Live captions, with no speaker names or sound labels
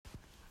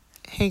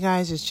Hey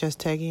guys, it's just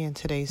Teggy, and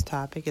today's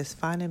topic is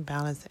finding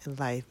balance in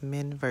life,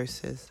 men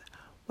versus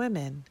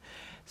women.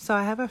 So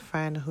I have a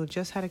friend who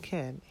just had a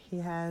kid. He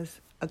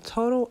has a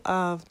total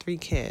of 3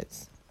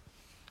 kids.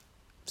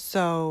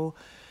 So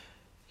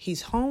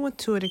he's home with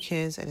 2 of the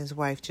kids, and his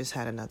wife just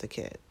had another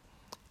kid.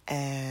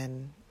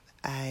 And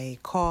I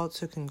called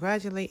to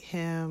congratulate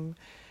him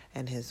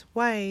and his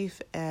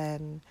wife,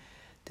 and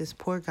this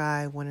poor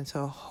guy went into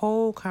a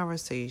whole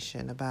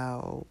conversation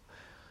about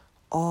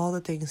all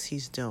the things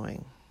he's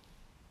doing.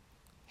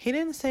 He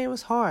didn't say it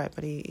was hard,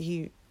 but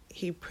he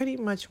pretty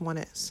much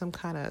wanted some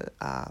kind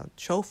of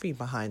trophy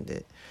behind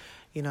it.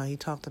 You know, he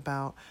talked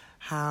about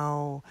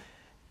how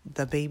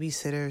the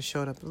babysitter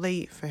showed up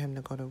late for him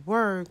to go to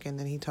work, and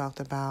then he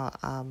talked about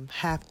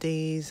half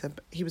days.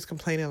 He was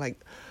complaining, like,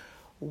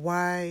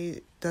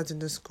 why doesn't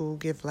the school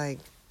give, a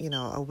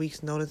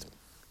week's notice,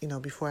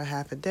 before a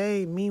half a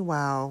day?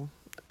 Meanwhile,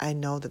 I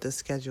know that the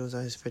schedules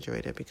are his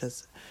refrigerator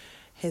because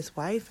his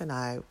wife and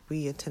I,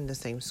 we attend the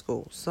same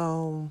school.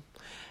 So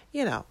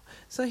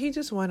he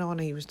just went on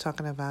and he was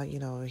talking about,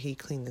 he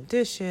cleaned the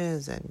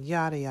dishes and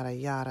yada, yada,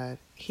 yada.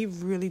 He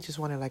really just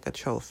wanted like a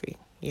trophy.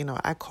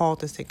 I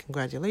called to say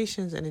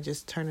congratulations, and it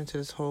just turned into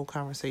this whole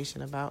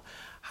conversation about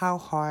how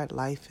hard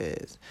life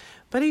is.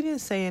 But he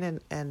didn't say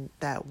it in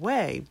that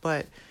way.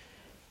 But,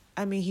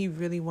 he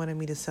really wanted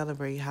me to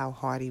celebrate how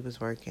hard he was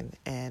working.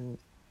 And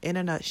in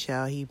a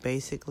nutshell, he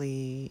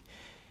basically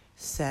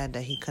said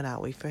that he could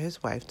not wait for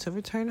his wife to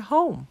return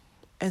home.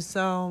 And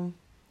so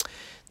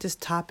this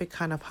topic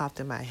kind of popped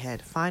in my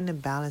head, finding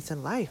balance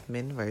in life,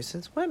 men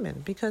versus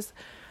women. Because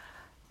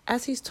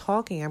as he's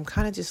talking, I'm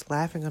kind of just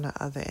laughing on the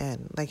other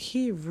end. Like,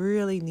 he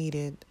really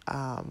needed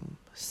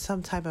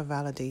some type of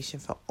validation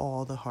for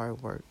all the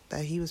hard work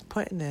that he was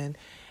putting in.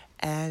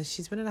 And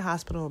she's been in the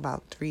hospital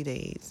about 3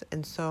 days.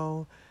 And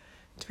so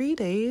 3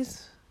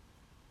 days,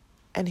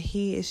 and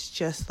he is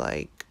just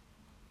like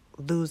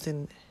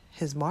losing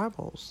his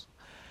marbles.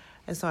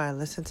 And so I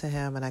listened to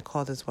him, and I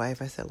called his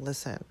wife. I said,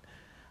 listen,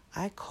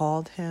 I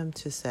called him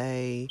to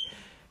say,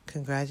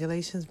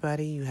 congratulations,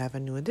 buddy, you have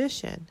a new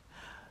addition.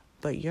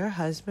 But your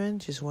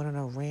husband just went on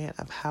a rant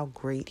of how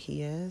great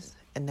he is,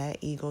 and that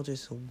ego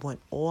just went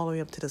all the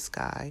way up to the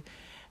sky,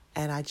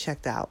 and I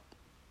checked out.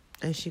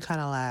 And she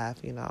kind of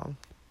laughed,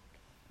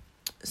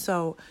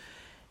 So,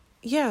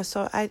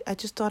 so I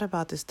just thought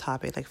about this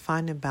topic, like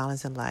finding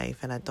balance in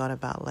life, and I thought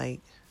about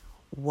like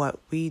what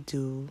we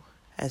do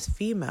as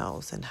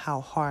females and how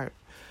hard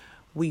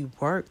we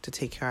work to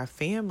take care of our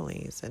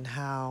families, and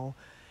how,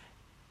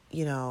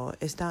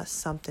 it's not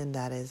something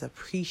that is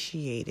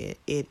appreciated.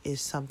 It is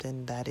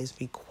something that is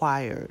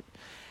required.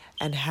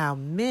 And how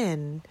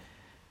men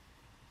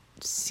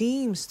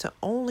seems to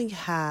only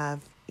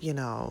have,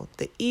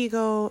 the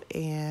ego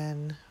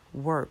and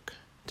work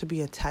to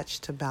be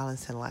attached to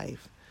balance in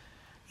life,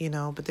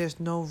 but there's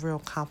no real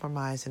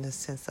compromise in the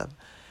sense of,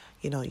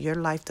 your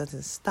life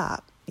doesn't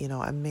stop.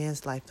 A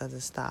man's life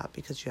doesn't stop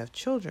because you have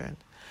children.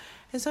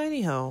 And so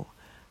anyhow,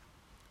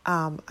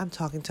 I'm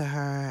talking to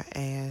her,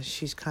 and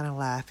she's kind of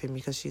laughing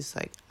because she's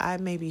like, I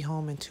may be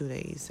home in 2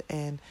 days.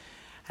 And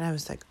I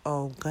was like,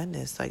 oh,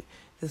 goodness, like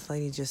this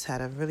lady just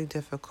had a really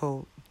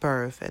difficult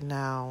birth. And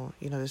now,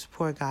 this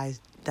poor guy's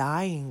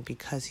dying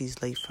because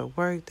he's late for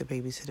work. The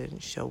babysitter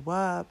didn't show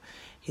up.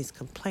 He's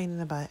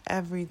complaining about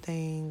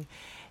everything.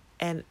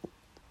 And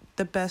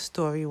the best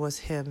story was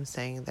him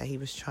saying that he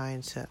was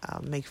trying to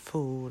make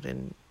food,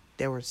 and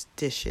there was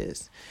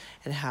dishes,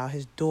 and how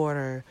his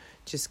daughter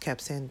just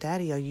kept saying,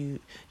 Daddy,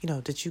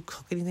 did you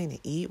cook anything to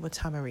eat? What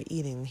time are we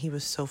eating? And he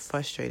was so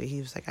frustrated. He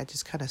was like, I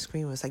just kind of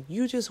screamed. It was like,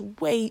 you just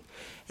wait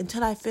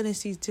until I finish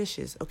these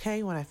dishes,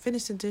 okay? When I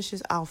finish the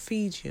dishes, I'll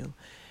feed you.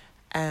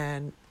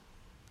 And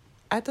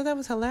I thought that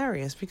was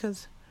hilarious,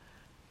 because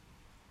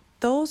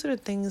those are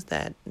the things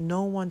that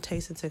no one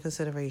takes into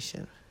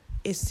consideration.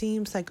 It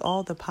seems like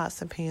all the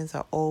pots and pans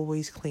are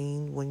always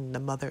clean when the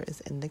mother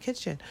is in the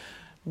kitchen.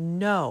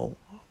 No,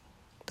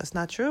 that's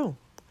not true.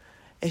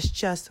 It's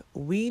just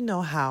we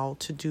know how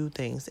to do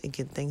things and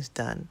get things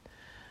done.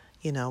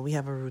 We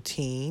have a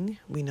routine.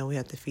 We know we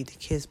have to feed the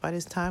kids by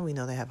this time. We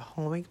know they have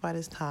homework by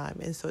this time.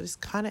 And so it's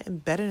kind of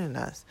embedded in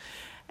us.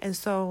 And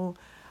so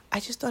I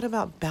just thought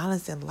about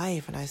balance in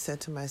life. And I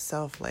said to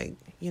myself, like,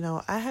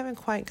 I haven't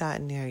quite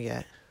gotten there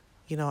yet.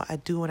 I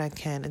do what I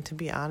can. And to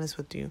be honest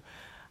with you,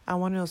 I'm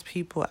one of those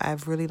people, I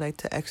really like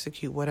to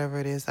execute whatever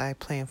it is I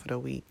plan for the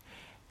week.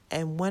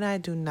 And when I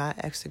do not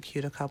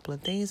execute a couple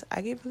of things,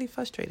 I get really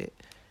frustrated.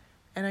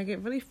 And I get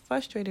really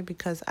frustrated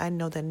because I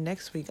know that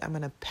next week I'm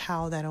going to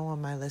pile that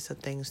on my list of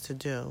things to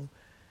do.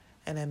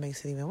 And that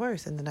makes it even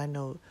worse. And then I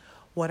know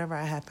whatever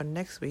I have for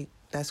next week,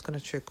 that's going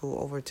to trickle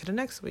over to the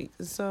next week.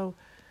 And so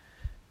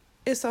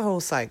it's a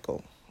whole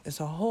cycle. It's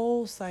a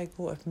whole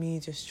cycle of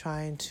me just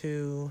trying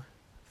to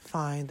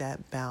find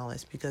that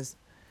balance, because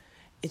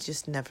it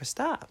just never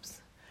stops.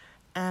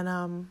 And,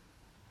 I'm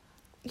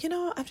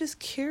just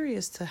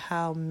curious to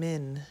how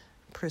men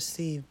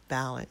perceive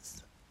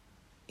balance.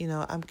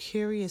 I'm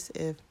curious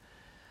if,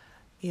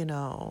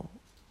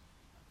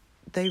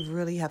 they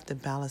really have to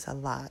balance a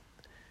lot.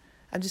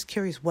 I'm just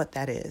curious what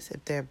that is.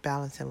 If they're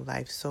balancing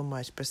life so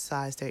much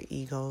besides their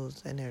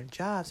egos and their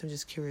jobs, I'm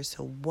just curious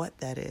to what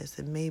that is.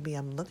 And maybe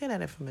I'm looking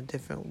at it from a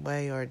different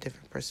way or a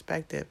different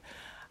perspective.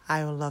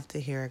 I would love to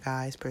hear a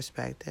guy's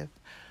perspective.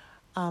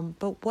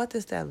 But what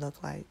does that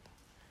look like?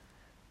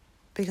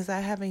 Because I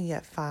haven't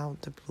yet found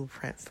the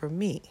blueprint for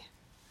me.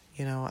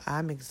 You know,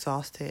 I'm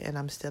exhausted and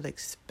I'm still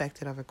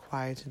expected or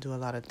required to do a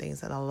lot of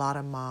things. And a lot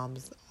of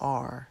moms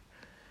are,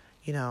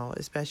 you know,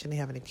 especially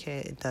having a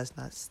kid, it does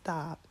not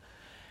stop.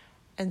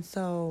 And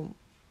so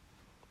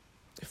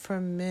for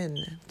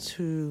men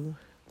to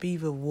be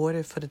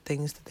rewarded for the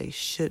things that they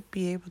should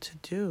be able to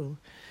do,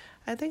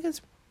 I think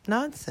it's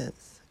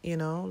nonsense. You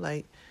know,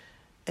 like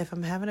if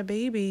I'm having a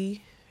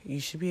baby, you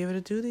should be able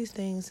to do these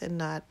things and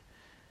not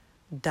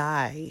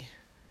die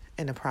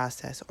in the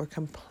process or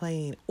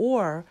complain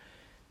or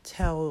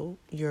tell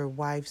your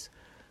wife's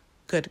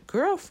good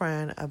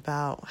girlfriend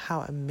about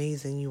how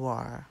amazing you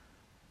are.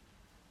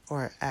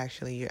 Or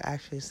actually, you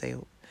actually say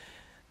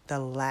the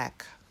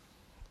lack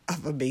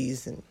of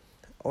amazing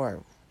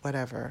or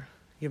whatever.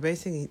 You're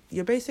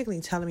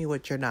basically telling me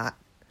what you're not,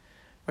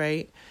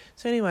 right?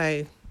 So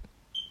anyway,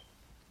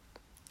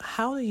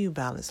 how do you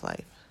balance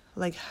life?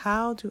 Like,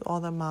 how do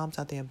all the moms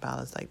out there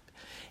balance life?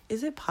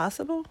 Is it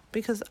possible?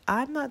 Because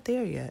I'm not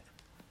there yet.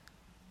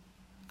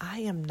 I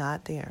am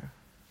not there.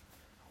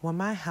 When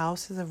my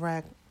house is a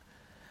wreck,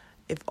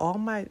 if all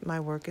my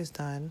work is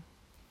done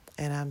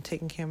and I'm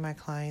taking care of my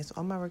clients,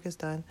 all my work is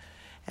done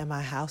and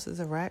my house is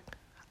a wreck,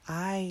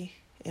 I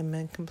am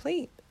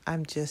incomplete.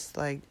 I'm just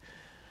like,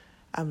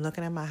 I'm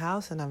looking at my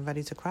house and I'm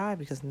ready to cry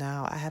because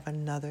now I have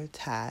another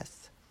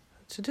task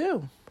to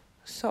do.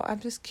 So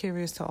I'm just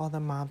curious to all the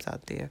moms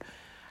out there.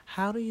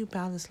 How do you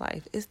balance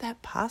life? Is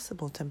that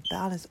possible to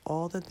balance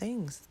all the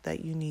things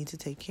that you need to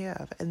take care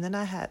of? And then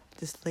I had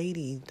this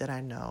lady that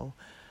I know.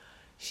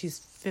 She's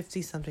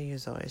 50-something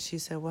years old. And she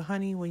said, well,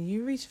 honey, when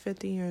you reach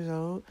 50 years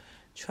old,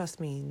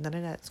 trust me, none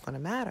of that's going to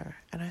matter.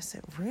 And I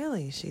said,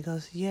 really? She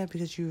goes, yeah,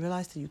 because you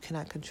realize that you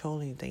cannot control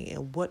anything.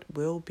 And what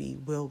will be,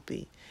 will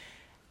be.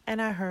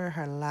 And I heard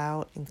her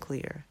loud and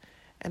clear.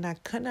 And I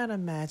could not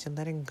imagine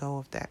letting go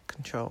of that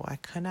control. I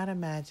could not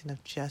imagine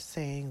of just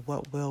saying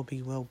what will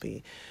be, will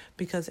be.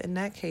 Because in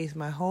that case,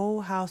 my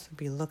whole house would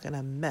be looking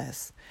a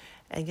mess.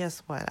 And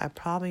guess what? I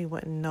probably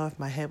wouldn't know if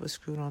my head was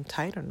screwed on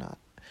tight or not.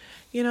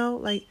 You know,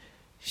 like,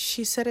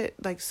 she said it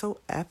like so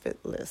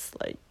effortless.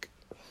 Like,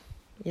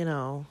 you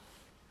know,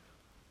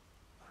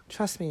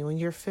 trust me, when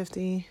you're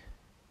 50,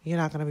 you're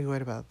not going to be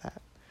worried about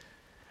that.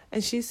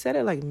 And she said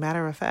it like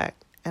matter of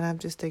fact. And I'm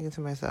just thinking to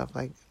myself,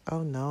 like,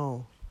 oh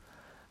no.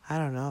 I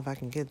don't know if I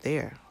can get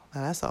there.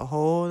 Now, that's a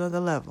whole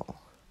other level.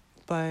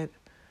 But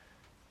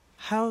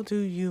how do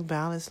you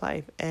balance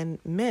life? And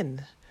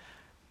men,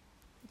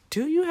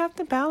 do you have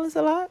to balance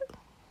a lot?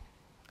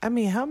 I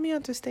mean, help me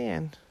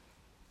understand.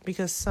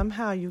 Because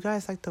somehow you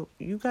guys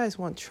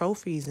want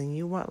trophies and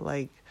you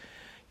want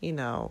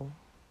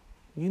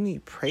you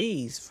need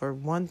praise for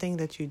one thing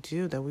that you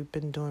do that we've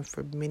been doing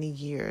for many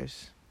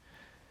years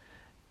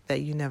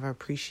that you never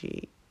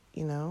appreciate,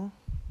 you know?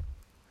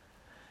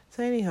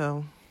 So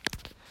anyhow,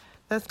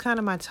 that's kind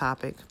of my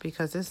topic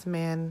because this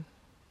man,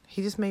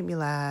 he just made me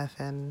laugh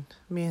and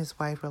me and his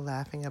wife were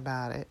laughing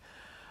about it.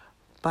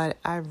 But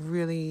I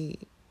really,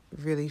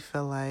 really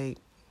feel like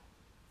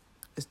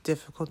it's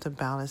difficult to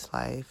balance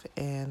life.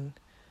 And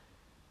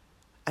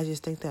I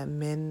just think that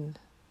men,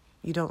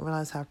 you don't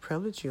realize how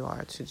privileged you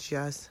are to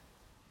just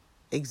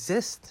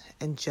exist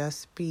and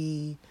just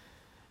be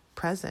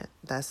present.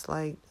 That's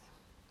like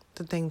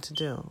the thing to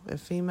do. And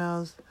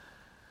females,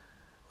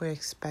 we're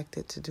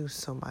expected to do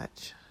so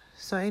much.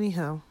 So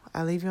anyhow,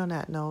 I leave you on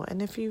that note.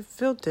 And if you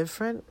feel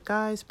different,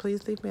 guys,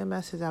 please leave me a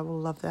message. I would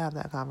love to have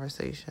that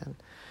conversation.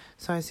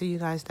 So I see you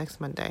guys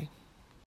next Monday.